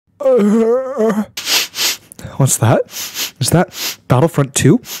What's that? Is that Battlefront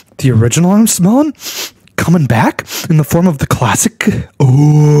 2? The original I'm smelling? Coming back in the form of the classic?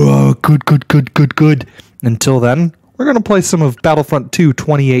 Oh, good. Until then, we're gonna play some of Battlefront 2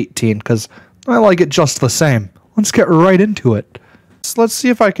 2018 because I like it just the same. Let's get right into it. So let's see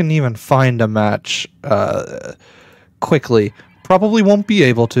if I can even find a match quickly. Probably won't be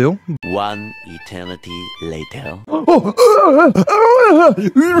able to. One eternity later.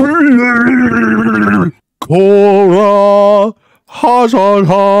 Cora,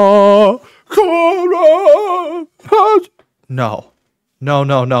 ha. Cora, No,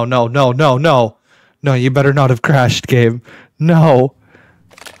 you better not have crashed, game. No.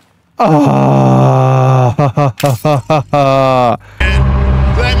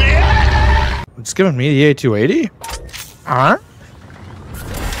 It's giving me the A280? Huh?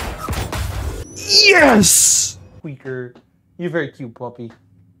 Yes! Squeaker. You're very cute, puppy.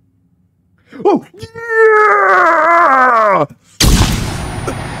 Oh, yeah!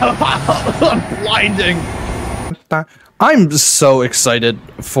 I'm blinding. I'm so excited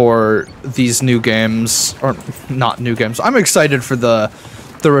for these new games, or not new games. I'm excited for the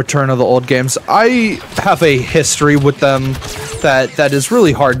return of the old games. I have a history with them that is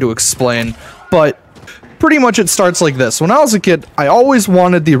really hard to explain, but pretty much it starts like this. When I was a kid, I always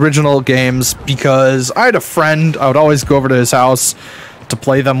wanted the original games because I had a friend I would always go over to his house to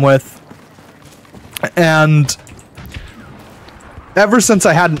play them with. And ever since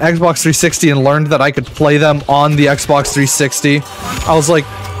I had an Xbox 360 and learned that I could play them on the Xbox 360, I was like,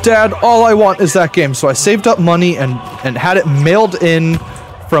 Dad, all I want is that game. So I saved up money and had it mailed in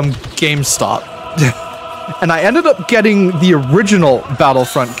from GameStop. And I ended up getting the original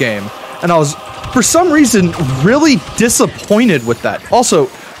Battlefront game. And I was, for some reason, really disappointed with that. Also,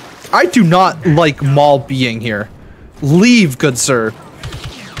 I do not like Maul being here. Leave, good sir.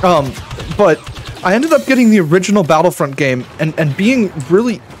 But I ended up getting the original Battlefront game and being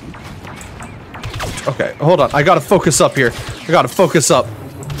really... Okay, hold on. I gotta focus up here. I gotta focus up.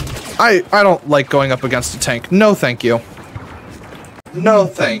 I don't like going up against a tank. No, thank you. No,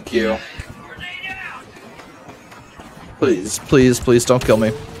 thank you. Please don't kill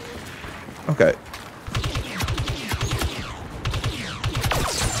me. Okay.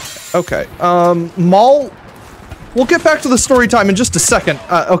 Okay, Maul... We'll get back to the story time in just a second.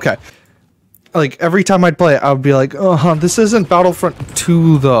 Okay. Like, every time I'd play it, I would be like, this isn't Battlefront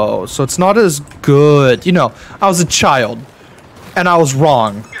 2, though, so it's not as good. You know, I was a child, and I was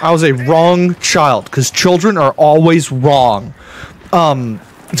wrong. I was a wrong child, because children are always wrong. But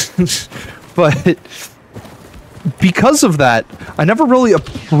because of that, I never really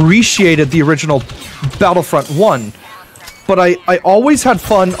appreciated the original Battlefront 1, but I always had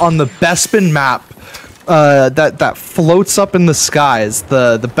fun on the Bespin map. That floats up in the skies,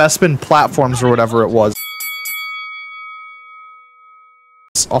 the Bespin platforms or whatever it was.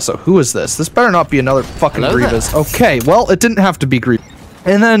 Also, who is this? This better not be another fucking Grievous. Okay, well, it didn't have to be Grievous.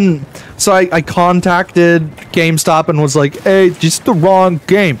 And then, so I contacted GameStop and was like, hey, just the wrong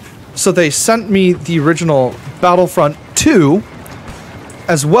game. So they sent me the original Battlefront 2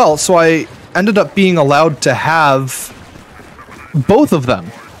 as well, so I ended up being allowed to have both of them.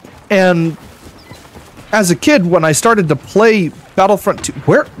 And as a kid, when I started to play Battlefront 2...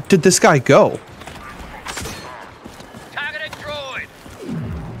 Where did this guy go? Targeted droid.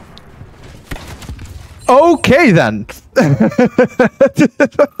 Okay, then.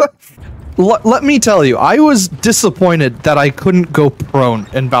 Let me tell you, I was disappointed that I couldn't go prone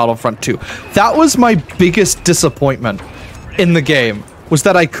in Battlefront 2. That was my biggest disappointment in the game, was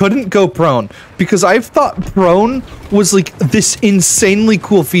that I couldn't go prone, because I thought prone was like this insanely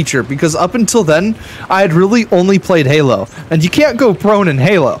cool feature, because up until then, I had really only played Halo, and you can't go prone in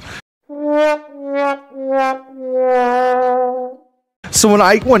Halo. So when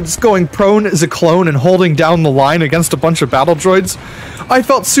I was going prone as a clone and holding down the line against a bunch of battle droids, I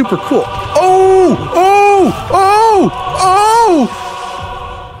felt super cool.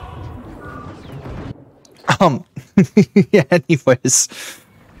 Yeah, anyways,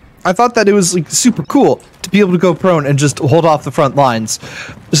 I thought that it was like super cool to be able to go prone and just hold off the front lines.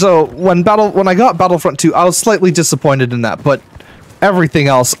 So when I got Battlefront 2, I was slightly disappointed in that, but everything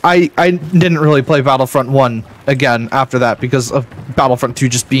else, I didn't really play Battlefront 1 again after that because of Battlefront 2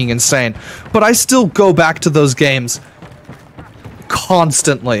 just being insane. But I still go back to those games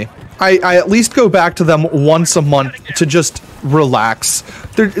constantly. I at least go back to them once a month to just relax.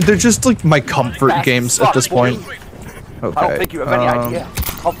 They're just like my comfort games at this point. Okay. I don't think you have any idea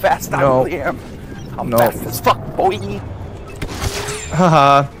how fast I really am. I'm fast as fuck, boy.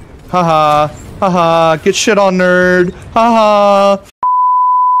 Haha. Haha. Haha. Get shit on, nerd. Haha.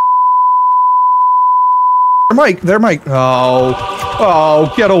 They're Mike. Oh.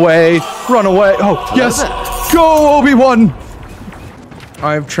 Oh, get away. Run away. Oh, yes. Go, Obi-Wan.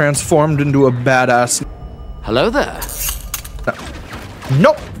 I've transformed into a badass. Hello there.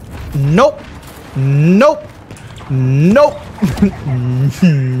 Nope. Nope. Nope. Nope.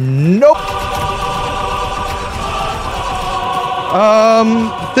 Nope.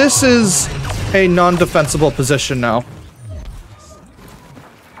 This is a non-defensible position now.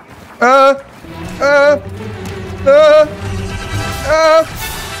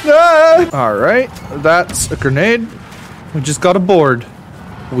 Alright, that's a grenade. We just got a board.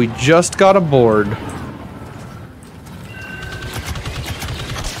 We just got a board.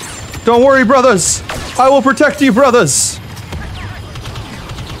 Don't worry, brothers! I will protect you, brothers!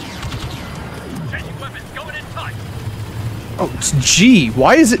 Oh, it's G.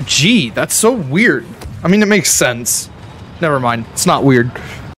 Why is it G? That's so weird. I mean, it makes sense. Never mind. It's not weird.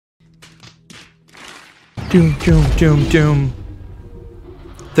 Doom, doom, doom, doom.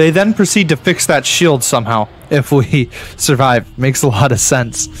 They then proceed to fix that shield somehow. If we survive. Makes a lot of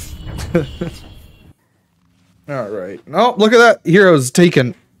sense. Alright. Oh, look at that. Hero's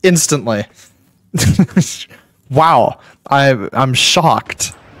taken instantly. Wow. I'm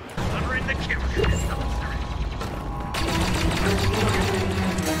shocked.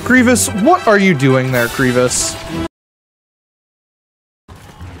 Grievous, what are you doing there, Grievous?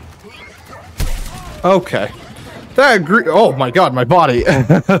 Okay. Oh my god, my body.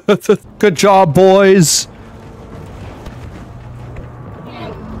 Good job, boys.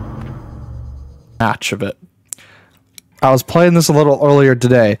 Match of it. I was playing this a little earlier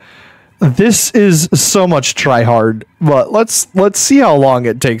today. This is so much try hard, but let's see how long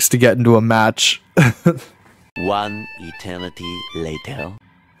it takes to get into a match. One eternity later.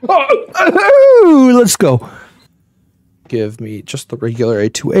 Oh, let's go. Give me just the regular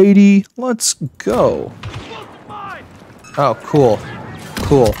A280. Let's go. Oh, cool.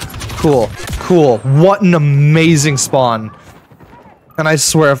 Cool. Cool. Cool. What an amazing spawn. And I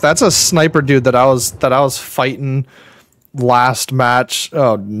swear, if that's a sniper dude that I was fighting last match,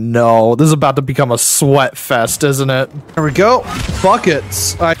 oh no, this is about to become a sweat fest, isn't it? There we go.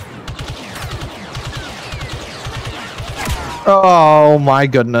 Buckets. Oh my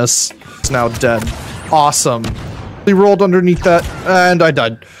goodness. It's now dead. Awesome. He rolled underneath that, and I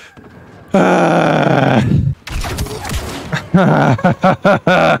died.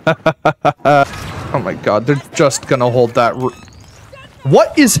 Oh my god, they're just gonna hold that.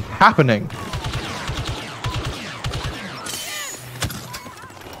 What is happening?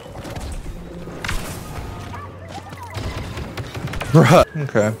 Bruh.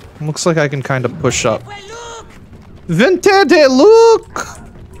 Okay. Looks like I can kind of push up. Vente de look!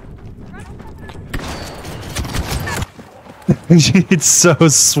 It's so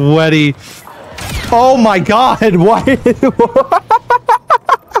sweaty. Oh my god, why?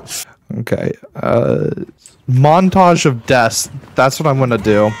 Okay, montage of deaths. That's what I'm gonna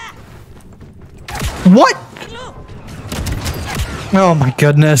do. What? Oh my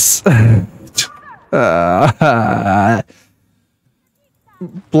goodness.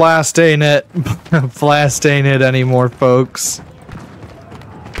 Blast ain't it. Blast ain't it anymore, folks.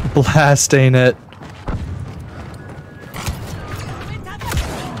 Blast ain't it.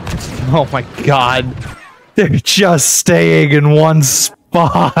 Oh my god. They're just staying in one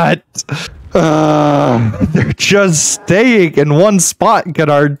spot. They're just staying in one spot. Can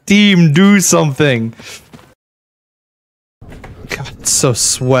our team do something? God, it's so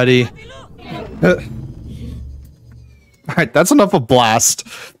sweaty. Alright, that's enough of blast.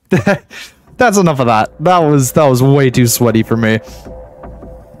 That's enough of that. That was way too sweaty for me.